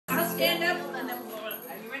stand up and then we'll blow it up.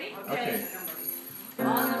 Are you ready? Okay.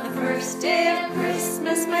 On the first day of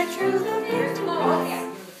Christmas, my true love gave to me a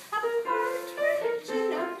partridge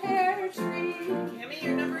in a pear tree. Give me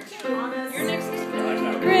your number 2. Your next is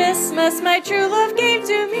Christmas, my true love gave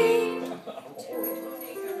to me.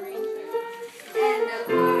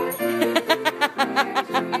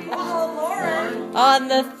 oh, Lauren. On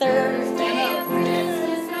the third day of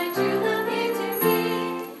Christmas, my true love gave to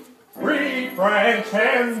me. 3 French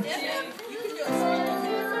hens. You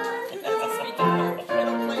can do a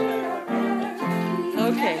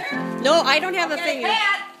Okay. No, I don't have a finger.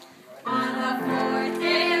 On the 4th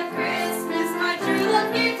day of Christmas, my true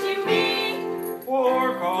love gave to me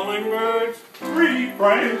 4 calling birds. 3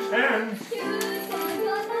 French hens.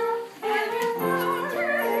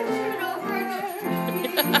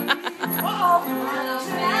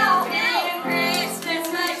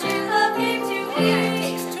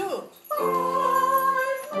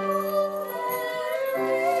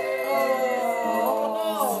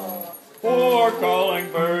 Four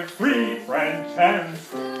calling birds, 3 French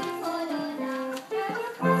hens. On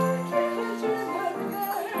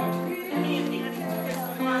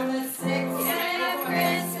the 6th day of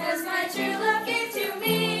Christmas, my true love gave to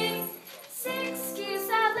me 6 geese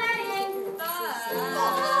a laying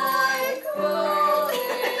 5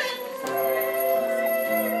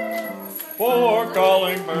 4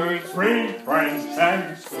 calling birds, 3 French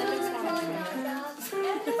hens.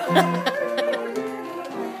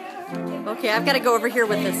 Okay, I've got to go over here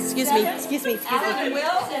with this. Excuse me. Excuse me. Excuse Alan, me. Will,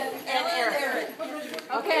 and Eric.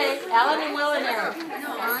 Okay, Alan and Will and Eric.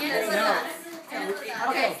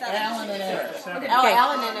 Okay, Alan and Eric. Okay,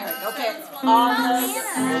 Alan and Eric. Okay. On the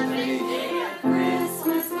 7th day of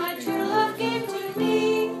Christmas, my true love gave to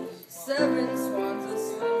me 7 swans a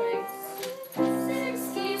swimming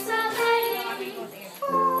 6 geese a laying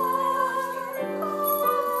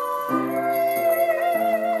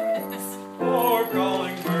 4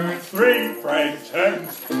 calling birds, 3 French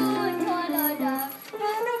hens.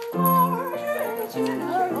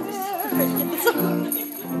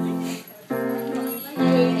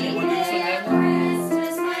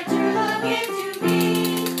 Christmas, my true love gave to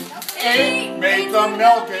me 8 maids a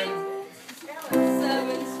milking.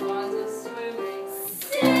 7 swans a swimming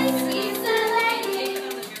 6 geese a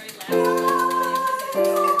laying.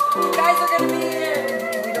 You guys are going to be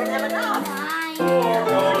in. We don't have enough. 4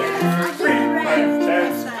 calling birds, 3 French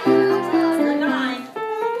hens. You're 9.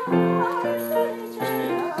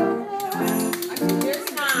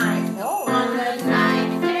 Here's 9. On the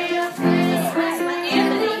 9th day of Christmas, my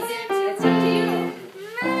Anthony, it's up to you.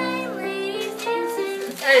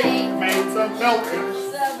 8 maids a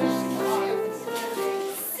milking. 7 swans.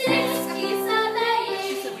 6 geese a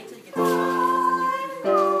laying.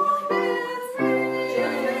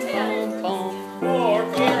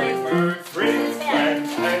 4 calling birds, 3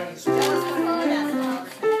 French hens.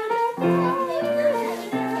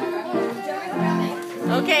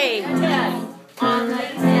 Okay. 10. On the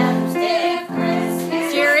 10th day of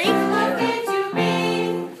Christmas, Jerry? love gave to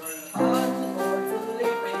me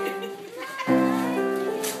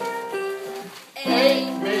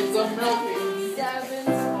 8 Maids a milking. 7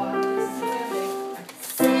 swans swimming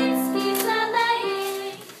 6 geese a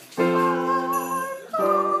laying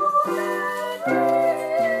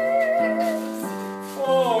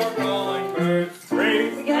 4 calling birds, 3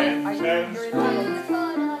 French hens.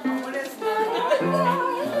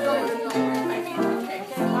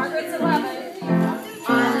 Margaret's 11.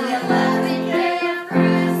 On the 11th day of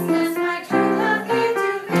Christmas, my true love gave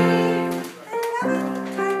to me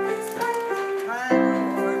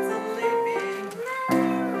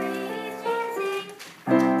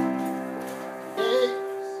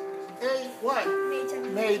 8 what?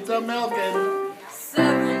 Maids a milking.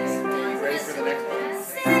 7 Ready for the next one?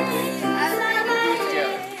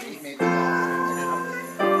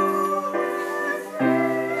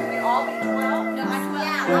 we all be 12? No,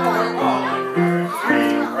 4 calling birds,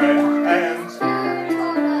 3 French hens.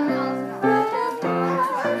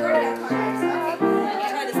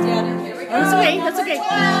 Try to stay out here. Here we go. That's okay. That's okay.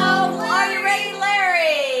 12. Are you ready,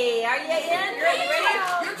 Larry? Are you in? Are you ready?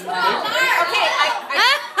 You're 12. Okay,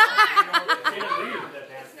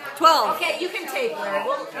 12. okay, you can tape, Larry.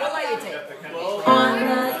 We'll let you tape. On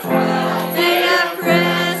the 12th day of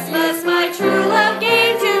Christmas, my true love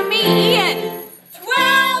gave to me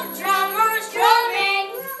 12 drummers drumming.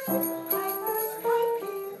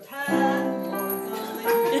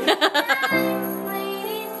 10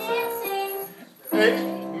 ladies dancing.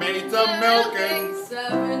 8 maids a milking.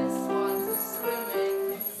 7 swans a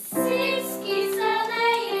swimming. 6 geese a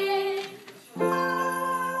laying.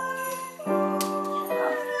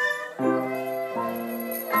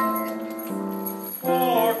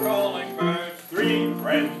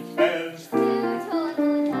 Christmas